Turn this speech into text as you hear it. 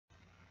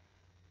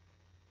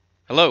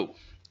Hello,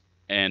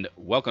 and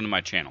welcome to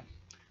my channel.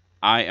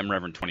 I am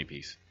Reverend 20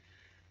 Piece.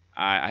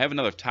 I have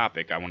another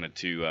topic I wanted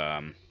to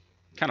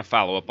kind of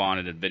follow up on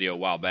in a video a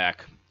while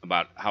back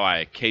about how I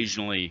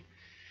occasionally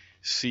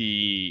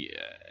see,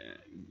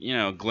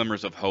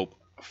 glimmers of hope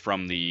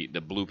from the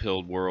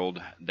blue-pilled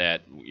world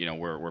that,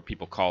 where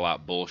people call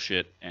out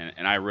bullshit,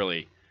 and I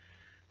really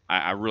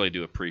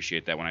do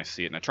appreciate that when I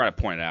see it, and I try to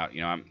point it out.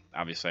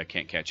 Obviously I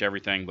can't catch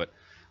everything, but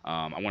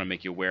I want to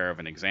make you aware of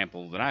an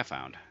example that I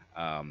found.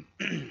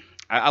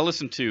 I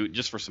listen to,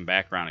 just for some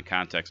background and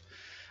context,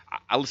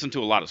 I listen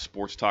to a lot of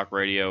sports talk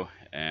radio,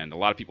 and a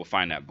lot of people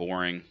find that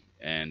boring,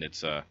 and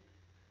it's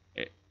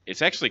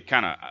actually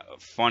kind of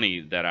funny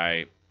that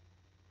I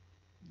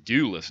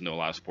do listen to a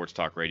lot of sports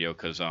talk radio,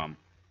 because I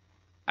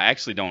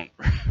actually don't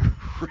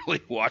really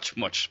watch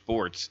much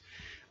sports.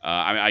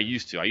 I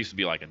used to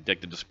be like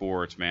addicted to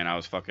sports, man.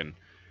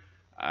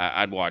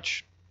 I'd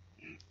watch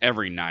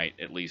every night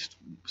at least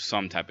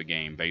some type of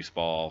game: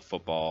 baseball,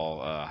 football,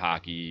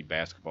 hockey,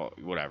 basketball,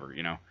 whatever,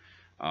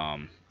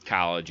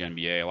 college,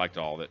 NBA. I liked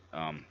all of it.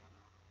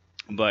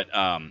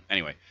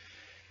 Anyway,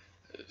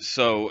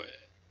 so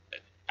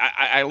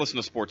I listen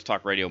to sports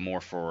talk radio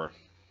more for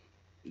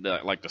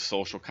the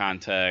social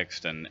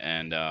context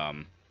and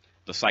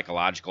the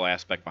psychological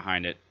aspect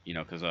behind it,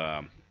 because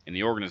in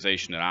the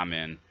organization that I'm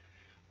in,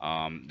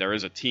 there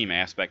is a team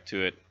aspect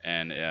to it,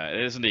 and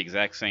it isn't the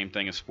exact same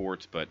thing as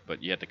sports, but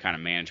you have to kind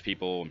of manage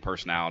people and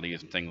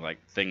personalities and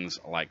things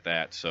like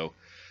that. So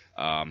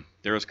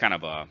there is kind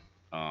of a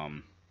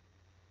I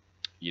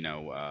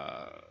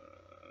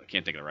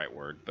can't think of the right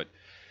word, but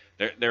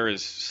there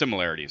is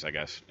similarities, I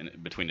guess,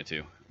 between the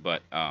two.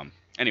 But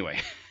anyway,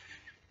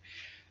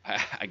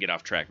 I get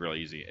off track real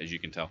easy, as you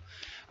can tell.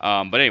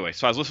 But anyway,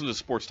 so I was listening to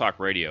sports talk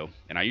radio,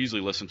 and I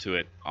usually listen to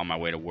it on my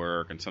way to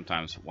work and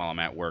sometimes while I'm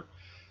at work.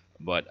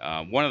 But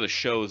one of the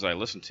shows I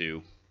listen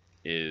to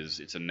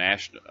it's a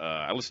national.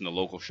 I listen to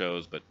local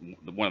shows, but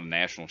one of the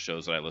national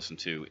shows that I listen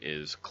to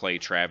is Clay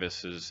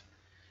Travis,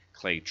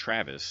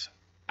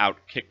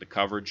 Outkick The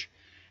Coverage,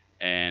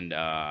 and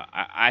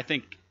I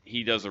think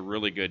he does a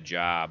really good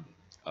job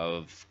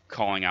of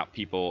calling out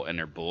people and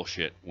their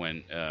bullshit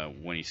when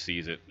he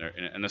sees it,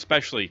 and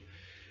especially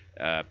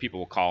people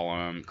will call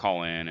in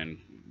and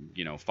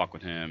fuck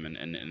with him,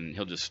 and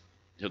he'll just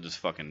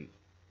fucking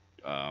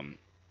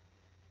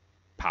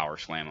power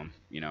slam them,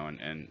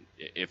 and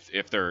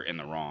if they're in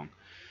the wrong.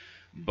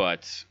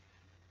 But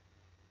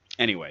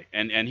anyway,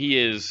 and he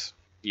is,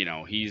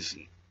 he's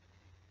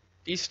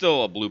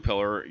still a blue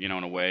pillar, in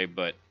a way,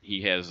 but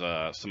he has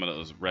some of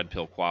those red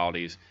pill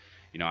qualities.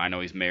 I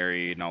know he's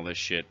married and all this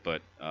shit,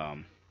 but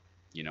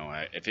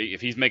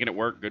if he's making it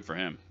work, good for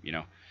him,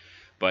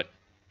 But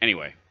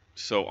anyway,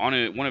 so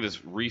on one of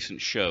his recent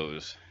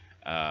shows,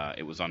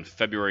 it was on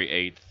February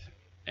 8th,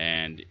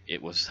 and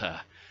it was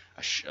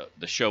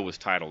the show was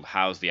titled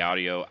 "How's the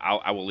Audio?"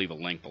 I will leave a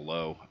link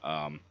below,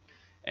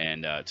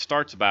 and it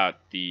starts about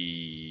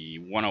the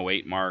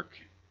 108 mark,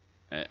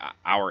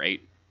 hour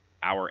 8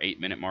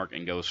 minute mark,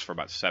 and goes for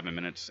about 7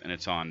 minutes, and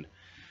it's on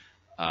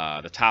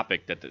the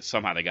topic that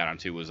somehow they got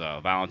onto was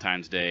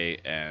Valentine's Day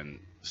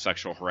and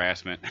sexual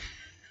harassment.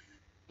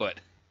 But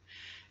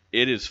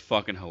it is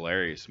fucking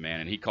hilarious, man,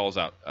 and he calls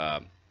out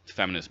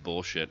feminist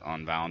bullshit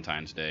on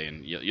Valentine's Day,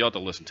 and you'll have to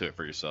listen to it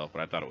for yourself,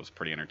 but I thought it was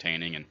pretty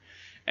entertaining.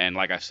 And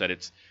like I said,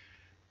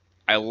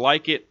 I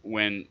like it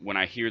when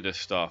I hear this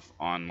stuff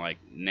on like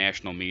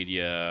national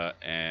media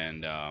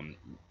and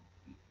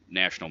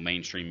national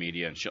mainstream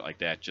media and shit like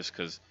that, just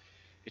because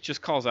it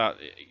just calls out,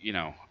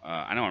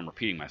 I know I'm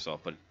repeating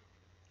myself, but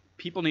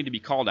people need to be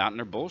called out in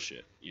their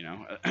bullshit,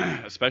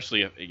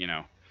 especially if,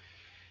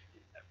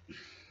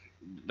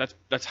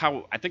 that's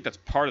how I think that's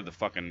part of the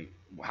fucking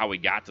how we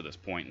got to this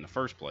point in the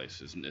first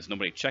place is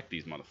nobody checked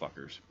these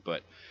motherfuckers.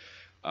 But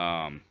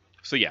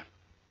so yeah.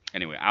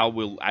 Anyway, I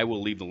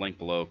will leave the link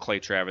below. Clay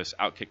Travis,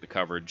 Outkick The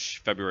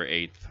Coverage,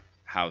 February 8th.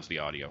 How's the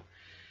audio?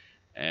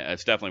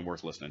 It's definitely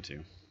worth listening to.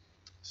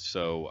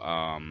 So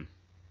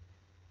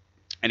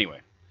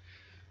anyway,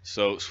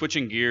 so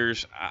switching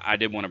gears, I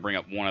did want to bring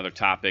up one other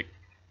topic.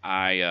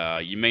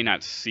 You may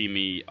not see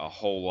me a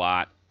whole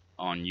lot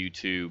on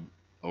YouTube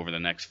over the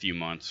next few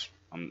months.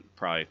 I'm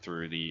probably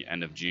through the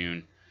end of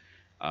June.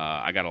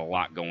 I got a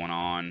lot going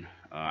on.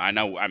 I'm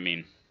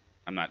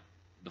not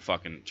the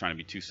fucking trying to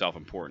be too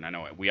self-important. I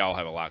know we all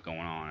have a lot going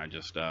on. I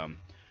just I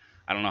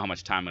don't know how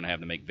much time I'm gonna have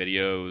to make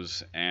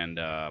videos, and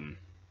I'll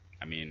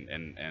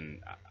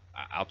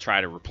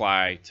try to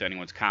reply to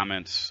anyone's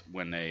comments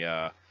when they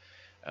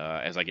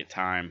as I get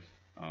time.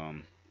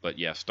 But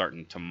yeah,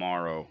 starting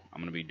tomorrow,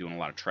 I'm gonna be doing a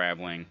lot of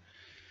traveling.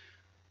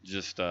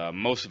 Just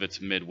most of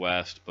it's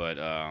Midwest, but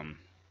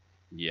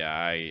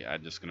yeah,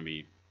 I'm just gonna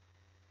be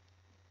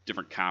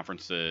different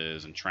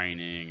conferences and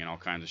training and all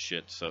kinds of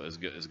shit. So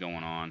is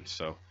going on.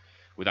 So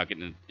without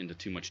getting into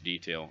too much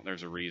detail,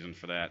 there's a reason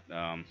for that.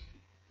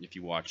 If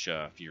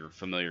you're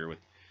familiar with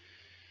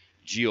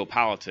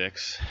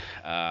geopolitics,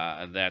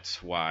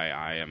 that's why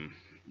I am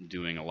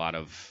doing a lot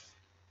of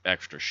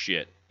extra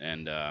shit,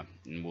 and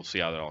we'll see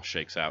how that all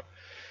shakes out.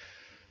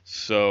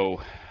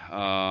 So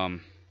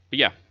But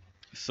yeah,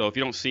 so if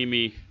you don't see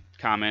me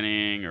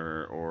commenting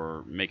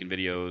or making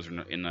videos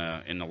or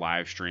in the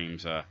live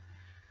streams,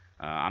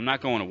 I'm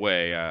not going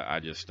away. I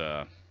just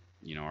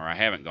you know, or I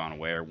haven't gone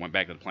away or went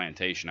back to the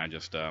plantation. I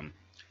just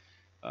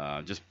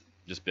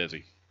just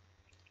busy.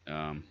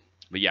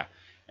 But yeah,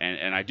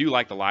 and I do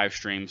like the live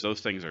streams.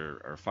 Those things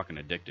are fucking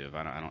addictive.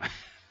 I don't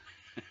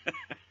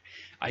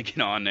I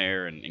get on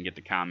there and get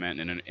to comment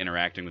and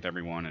interacting with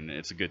everyone, and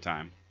it's a good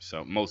time.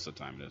 So most of the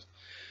time it is.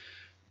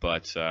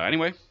 But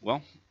anyway,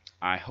 well,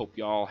 I hope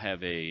y'all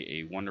have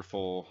a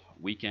wonderful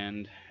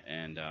weekend,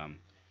 and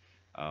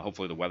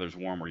hopefully the weather's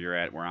warm where you're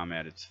at. Where I'm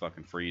at, it's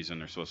fucking freezing.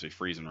 There's supposed to be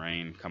freezing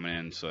rain coming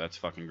in, so that's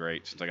fucking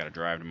great since I got to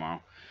drive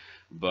tomorrow.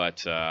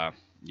 But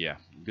yeah,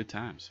 good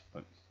times.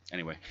 But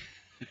anyway,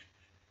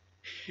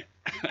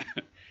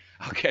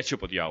 I'll catch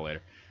up with y'all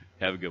later.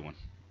 Have a good one.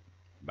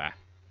 Bye.